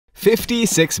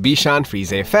56 Bichon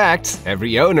Frisé facts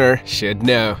every owner should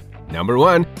know. Number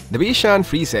 1. The Bichon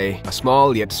Frisé, a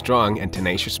small yet strong and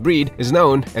tenacious breed, is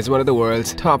known as one of the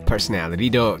world's top personality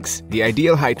dogs. The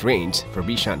ideal height range for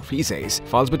Bichon Frisés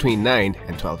falls between 9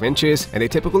 and 12 inches, and they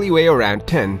typically weigh around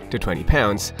 10 to 20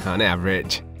 pounds on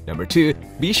average. Number 2.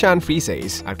 Bichon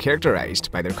Frisés are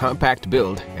characterized by their compact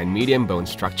build and medium bone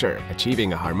structure,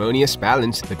 achieving a harmonious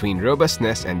balance between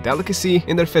robustness and delicacy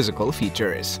in their physical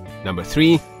features. Number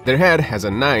 3. Their head has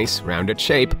a nice, rounded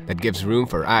shape that gives room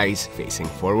for eyes facing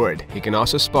forward. You can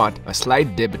also spot a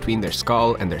slight dip between their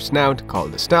skull and their snout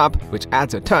called the stop, which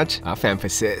adds a touch of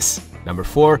emphasis. Number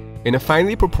 4. In a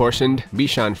finely proportioned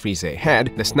Bichon Frisé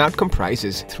head, the snout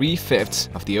comprises 3/5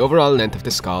 of the overall length of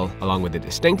the skull, along with a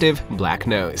distinctive black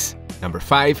nose. Number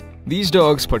 5. These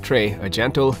dogs portray a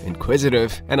gentle,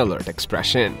 inquisitive, and alert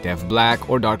expression. They have black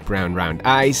or dark brown round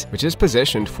eyes, which is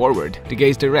positioned forward to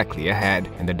gaze directly ahead,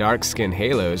 and the dark skin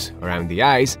halos around the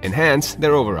eyes enhance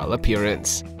their overall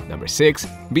appearance. Number 6.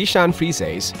 Bichon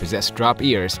Frisés possess drop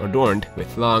ears adorned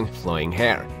with long, flowing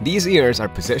hair. These ears are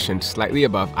positioned slightly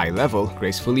above eye level,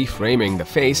 gracefully framing the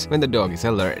face when the dog is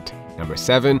alert. Number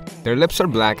 7. Their lips are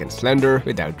black and slender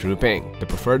without drooping. The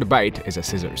preferred bite is a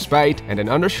scissors bite, and an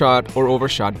undershot or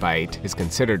overshot bite is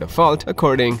considered a fault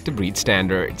according to breed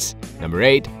standards. Number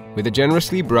 8. With a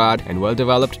generously broad and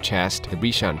well-developed chest, the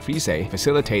Bichon Frisé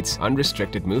facilitates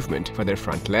unrestricted movement for their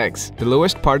front legs. The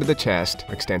lowest part of the chest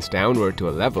extends downward to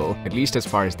a level, at least as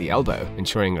far as the elbow,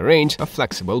 ensuring a range of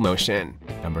flexible motion.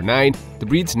 Number 9. The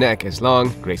breed's neck is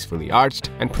long, gracefully arched,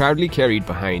 and proudly carried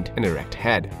behind an erect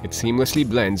head. It seamlessly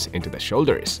blends into the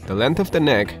shoulders. The length of the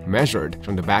neck, measured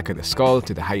from the back of the skull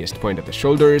to the highest point of the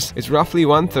shoulders, is roughly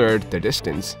 1/3 the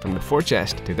distance from the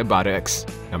forechest to the buttocks.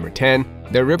 Number 10.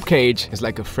 Their rib cage is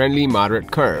like a friendly,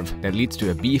 moderate curve that leads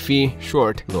to a beefy,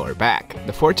 short lower back.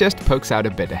 The forechest pokes out a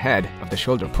bit ahead of the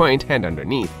shoulder point and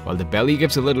underneath, while the belly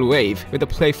gives a little wave with a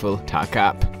playful tuck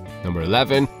up. Number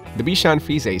 11. The Bichon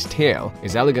Frisé's tail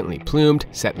is elegantly plumed,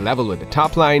 set level with the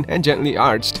top line, and gently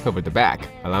arched over the back,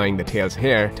 allowing the tail's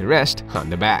hair to rest on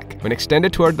the back. When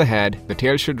extended toward the head, the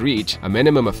tail should reach a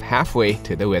minimum of halfway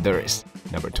to the withers.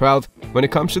 Number 12. When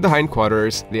it comes to the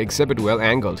hindquarters, they exhibit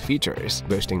well-angled features,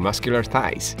 boasting muscular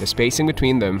thighs. The spacing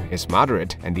between them is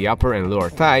moderate, and the upper and lower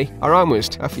thigh are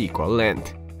almost of equal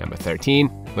length. Number 13.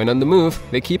 When on the move,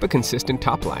 they keep a consistent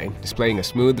top line, displaying a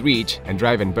smooth reach and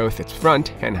drive in both its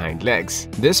front and hind legs.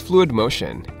 This fluid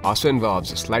motion also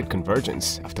involves a slight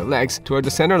convergence of the legs toward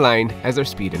the center line as their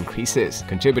speed increases,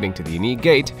 contributing to the unique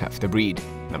gait of the breed.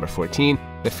 Number 14.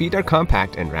 The feet are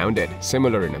compact and rounded,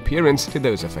 similar in appearance to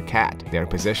those of a cat. They are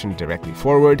positioned directly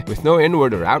forward with no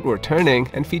inward or outward turning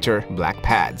and feature black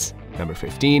pads. Number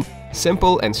 15.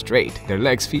 Simple and straight, their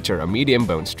legs feature a medium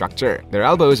bone structure. Their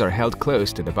elbows are held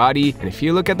close to the body, and if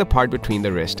you look at the part between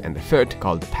the wrist and the foot,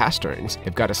 called the pasterns,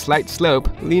 they've got a slight slope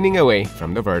leaning away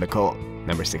from the vertical.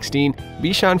 Number 16.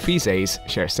 Bichon Frisés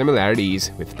share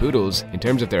similarities with poodles in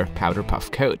terms of their powder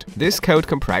puff coat. This coat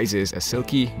comprises a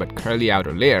silky but curly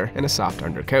outer layer and a soft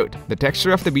undercoat. The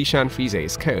texture of the Bichon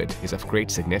Frisé's coat is of great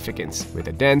significance, with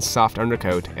a dense, soft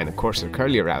undercoat and a coarser,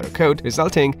 curlier outer coat,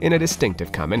 resulting in a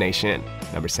distinctive combination.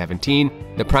 Number 17.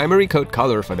 The primary coat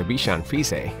color for the Bichon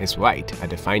Frisé is white, a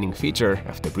defining feature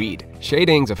of the breed.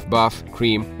 Shadings of buff,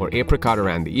 cream, or apricot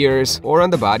around the ears or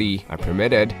on the body are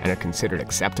permitted and are considered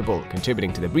acceptable,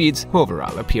 contributing to the breed's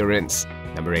overall appearance.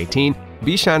 Number 18.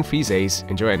 Bichon Frisés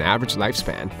enjoy an average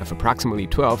lifespan of approximately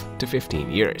 12 to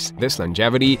 15 years. This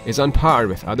longevity is on par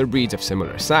with other breeds of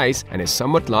similar size and is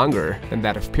somewhat longer than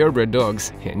that of purebred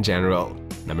dogs in general.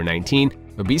 Number 19.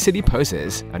 Obesity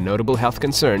poses a notable health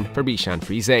concern for Bichon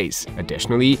Frisés.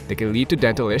 Additionally, they can lead to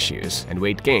dental issues and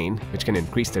weight gain, which can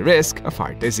increase the risk of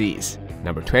heart disease.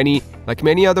 Number 20. Like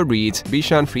many other breeds,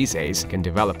 Bichon Frisés can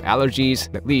develop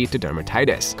allergies that lead to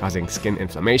dermatitis, causing skin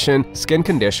inflammation, skin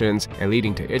conditions, and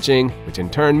leading to itching, which in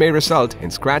turn may result in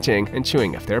scratching and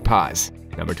chewing of their paws.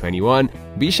 Number 21.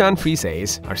 Bichon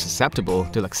Frisés are susceptible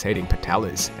to luxating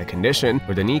patellas, a condition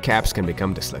where the kneecaps can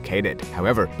become dislocated.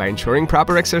 However, by ensuring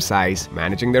proper exercise,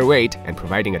 managing their weight, and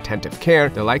providing attentive care,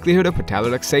 the likelihood of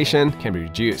patellar luxation can be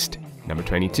reduced. Number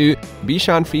 22.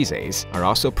 Bichon Frisés are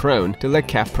also prone to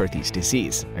Legg-Calvé-Perthes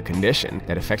disease, a condition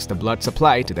that affects the blood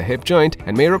supply to the hip joint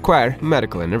and may require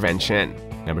medical intervention.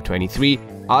 Number 23.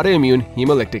 Autoimmune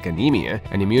hemolytic anemia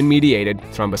and immune-mediated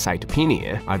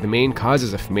thrombocytopenia are the main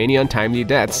causes of many untimely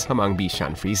deaths among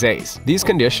Bichon Frisés. These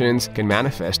conditions can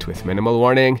manifest with minimal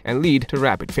warning and lead to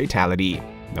rapid fatality.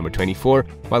 Number 24.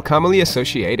 While commonly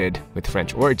associated with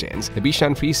French origins, the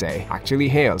Bichon Frisé actually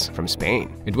hails from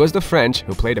Spain. It was the French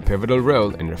who played a pivotal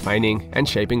role in refining and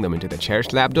shaping them into the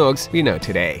cherished lap dogs we know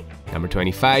today. Number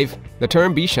 25. The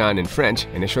term Bichon in French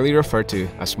initially referred to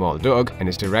a small dog and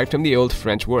is derived from the Old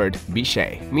French word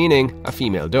biche, meaning a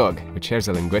female dog, which shares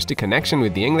a linguistic connection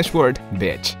with the English word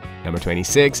bitch. Number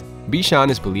 26. Bichon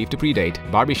is believed to predate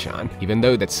Barbichon, even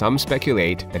though that some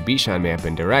speculate that Bichon may have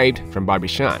been derived from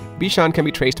Barbichon. Bichon can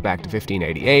be traced back to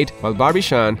 1588, while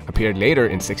Barbichon appeared later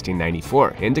in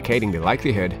 1694, indicating the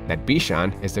likelihood that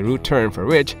Bichon is the root term for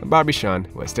which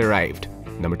Barbichon was derived.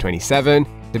 Number 27.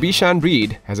 The Bichon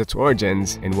breed has its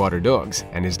origins in water dogs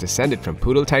and is descended from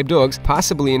poodle-type dogs,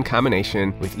 possibly in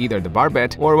combination with either the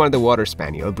Barbet or one of the Water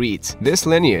Spaniel breeds. This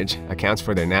lineage accounts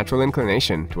for their natural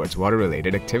inclination towards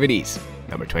water-related activities.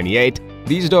 Number 28.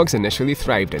 These dogs initially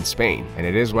thrived in Spain, and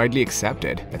it is widely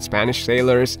accepted that Spanish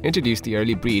sailors introduced the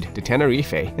early breed to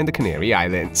Tenerife in the Canary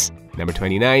Islands. Number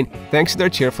 29. Thanks to their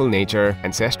cheerful nature,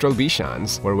 ancestral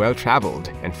Bichons were well-traveled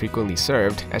and frequently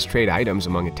served as trade items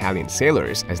among Italian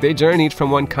sailors as they journeyed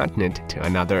from one continent to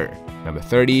another. Number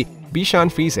 30.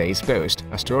 Bichon Frisés boast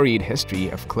a storied history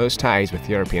of close ties with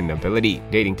European nobility,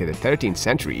 dating to the 13th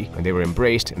century when they were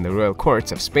embraced in the royal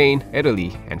courts of Spain,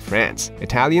 Italy, and France.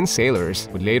 Italian sailors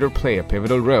would later play a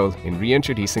pivotal role in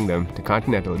reintroducing them to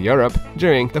continental Europe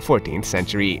during the 14th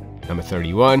century. Number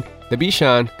 31. The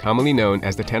Bichon, commonly known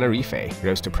as the Tenerife,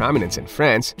 rose to prominence in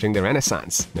France during the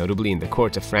Renaissance, notably in the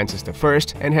courts of Francis I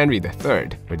and Henry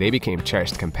III, where they became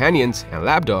cherished companions and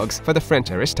lapdogs for the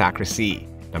French aristocracy.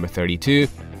 Number 32.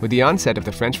 With the onset of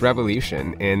the French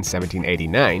Revolution in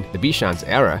 1789, the Bichon's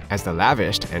era as the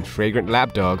lavished and fragrant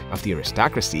lapdog of the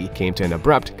aristocracy came to an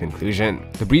abrupt conclusion.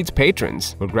 The breed's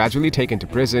patrons were gradually taken to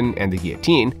prison and the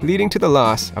guillotine, leading to the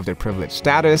loss of their privileged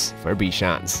status for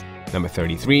Bichons. Number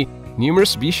 33.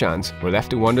 Numerous Bichons were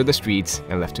left to wander the streets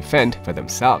and left to fend for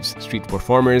themselves. Street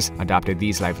performers adopted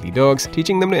these lively dogs,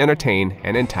 teaching them to entertain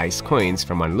and entice coins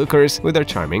from onlookers with their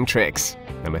charming tricks.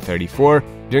 Number 34.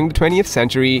 During the 20th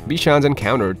century, Bichons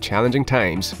encountered challenging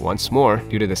times once more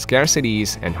due to the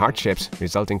scarcities and hardships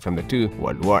resulting from the two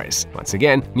world wars. Once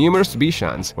again, numerous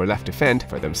Bichons were left to fend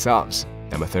for themselves.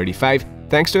 Number 35.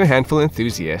 Thanks to a handful of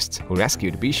enthusiasts who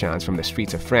rescued Bichons from the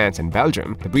streets of France and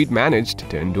Belgium, the breed managed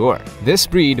to endure. This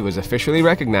breed was officially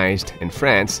recognized in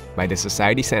France by the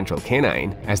Société Centrale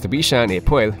Canine as the Bichon et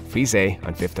Poil Frisé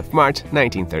on 5th of March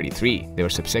 1933. They were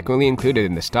subsequently included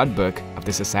in the stud book of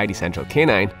the Société Centrale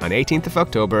Canine on 18th of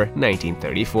October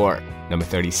 1934. Number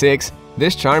 36.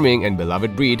 This charming and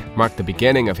beloved breed marked the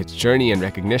beginning of its journey and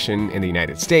recognition in the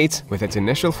United States with its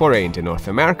initial foray into North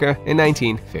America in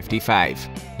 1955.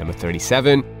 Number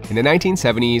 37. In the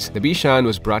 1970s, the Bichon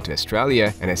was brought to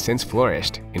Australia and has since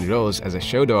flourished in roles as a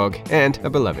show dog and a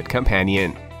beloved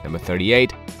companion. Number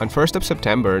 38. On 1st of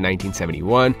September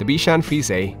 1971, the Bichon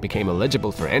Frisé became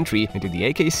eligible for entry into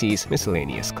the AKC's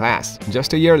miscellaneous class.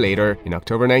 Just a year later, in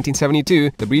October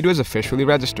 1972, the breed was officially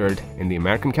registered in the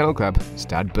American Kennel Club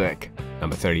stud book.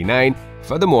 Number 39.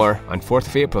 Furthermore, on 4th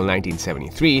of April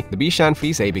 1973, the Bichon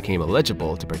Frisé became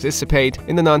eligible to participate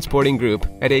in the non-sporting group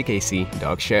at AKC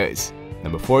dog shows.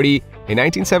 Number 40. In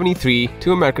 1973,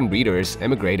 two American breeders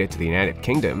emigrated to the United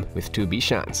Kingdom with two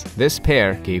Bichons. This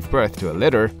pair gave birth to a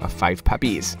litter of 5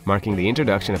 puppies, marking the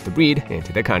introduction of the breed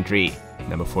into the country.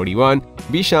 Number 41.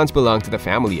 Bichons belong to the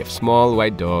family of small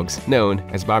white dogs known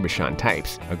as Barbichon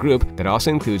types, a group that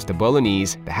also includes the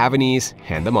Bolognese, the Havanese,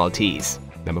 and the Maltese.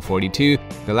 Number 42.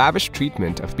 The lavish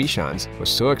treatment of Bichons was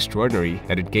so extraordinary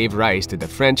that it gave rise to the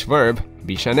French verb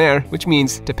bichonner, which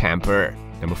means to pamper.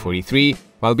 Number 43.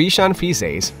 While Bichon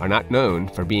Frisés are not known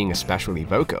for being especially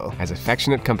vocal, as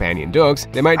affectionate companion dogs,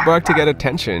 they might bark to get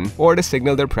attention or to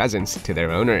signal their presence to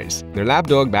their owners. Their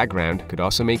lapdog background could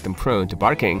also make them prone to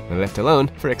barking when left alone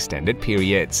for extended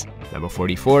periods. Number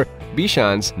 44.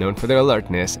 Bichons, known for their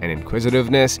alertness and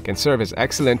inquisitiveness, can serve as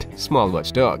excellent small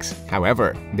watchdogs.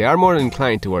 However, they are more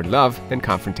inclined toward love than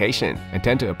confrontation and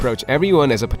tend to approach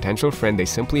everyone as a potential friend they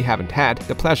simply haven't had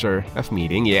the pleasure of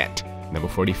meeting yet. Number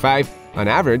 45. On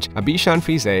average, a Bichon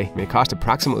Frisé may cost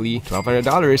approximately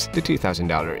 $1,200 to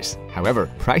 $2,000.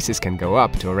 However, prices can go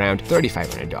up to around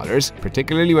 $3,500,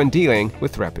 particularly when dealing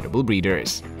with reputable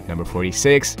breeders. Number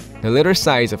 46. The litter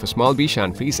size of a small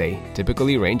Bichon Frisé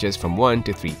typically ranges from 1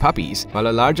 to 3 puppies, while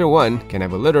a larger one can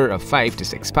have a litter of 5 to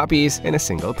 6 puppies in a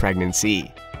single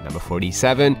pregnancy. Number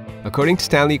 47. According to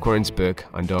Stanley Quirn's book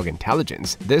on dog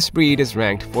intelligence, this breed is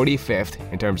ranked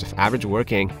 45th in terms of average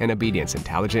working and obedience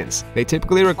intelligence. They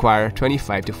typically require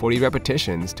 25 to 40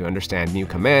 repetitions to understand new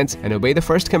commands and obey the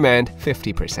first command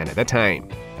 50% of the time.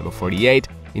 Number 48.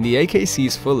 In the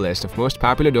AKC's full list of most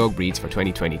popular dog breeds for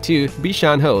 2022,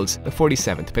 Bichon holds the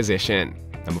 47th position.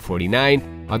 Number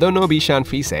 49. Although no Bichon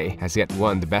Frisé has yet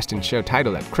won the Best in Show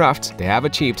title at Crufts, they have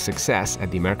achieved success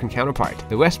at the American counterpart,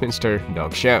 the Westminster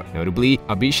Dog Show. Notably,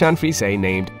 a Bichon Frisé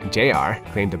named JR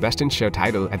claimed the Best in Show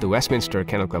title at the Westminster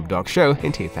Kennel Club Dog Show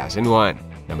in 2001.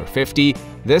 Number 50.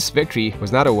 This victory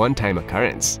was not a one-time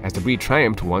occurrence, as the breed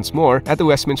triumphed once more at the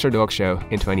Westminster Dog Show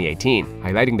in 2018,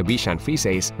 highlighting the Bichon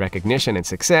Frisé's recognition and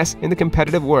success in the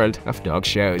competitive world of dog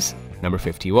shows. Number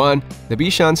 51. The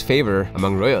Bichon's favor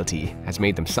among royalty has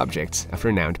made them subjects of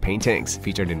renowned paintings,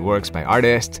 featured in works by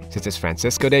artists such as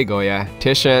Francisco de Goya,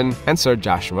 Titian, and Sir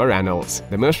Joshua Reynolds.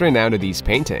 The most renowned of these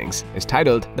paintings is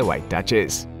titled The White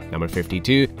Duchess. Number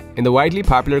 52. In the widely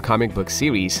popular comic book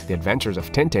series The Adventures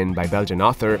of Tintin by Belgian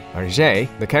author Hergé,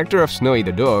 the character of Snowy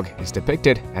the dog is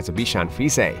depicted as a Bichon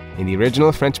Frisé. In the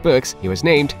original French books, he was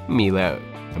named Milo.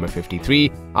 Number 53.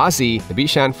 Ozzy, the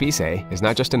Bichon Frisé, is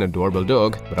not just an adorable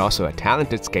dog, but also a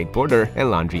talented skateboarder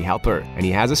and laundry helper, and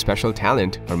he has a special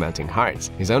talent for melting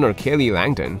hearts. His owner, Kaylee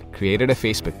Langdon, created a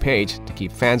Facebook page to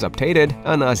keep fans updated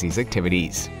on Ozzy's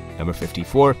activities. Number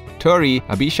 54. Tori,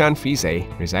 a Bichon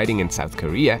Frisé residing in South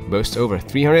Korea, boasts over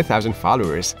 300,000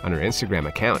 followers on her Instagram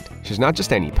account. She's not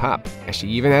just any pup, as she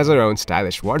even has her own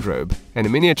stylish wardrobe and a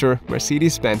miniature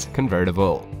Mercedes-Benz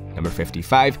convertible. Number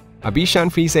 55. A Bichon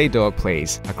Frisé dog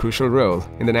plays a crucial role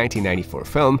in the 1994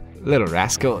 film Little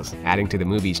Rascals, adding to the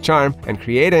movie's charm and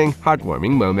creating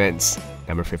heartwarming moments.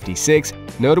 Number 56.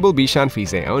 Notable Bichon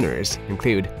Frisé owners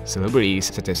include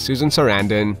celebrities such as Susan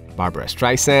Sarandon, Barbara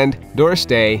Streisand, Doris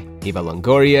Day, Eva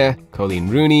Longoria, Colleen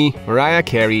Rooney, Mariah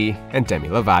Carey, and Demi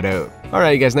Lovato.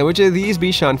 Alright guys, now which of these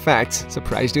Bichon facts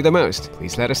surprised you the most?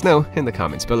 Please let us know in the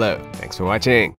comments below. Thanks for watching.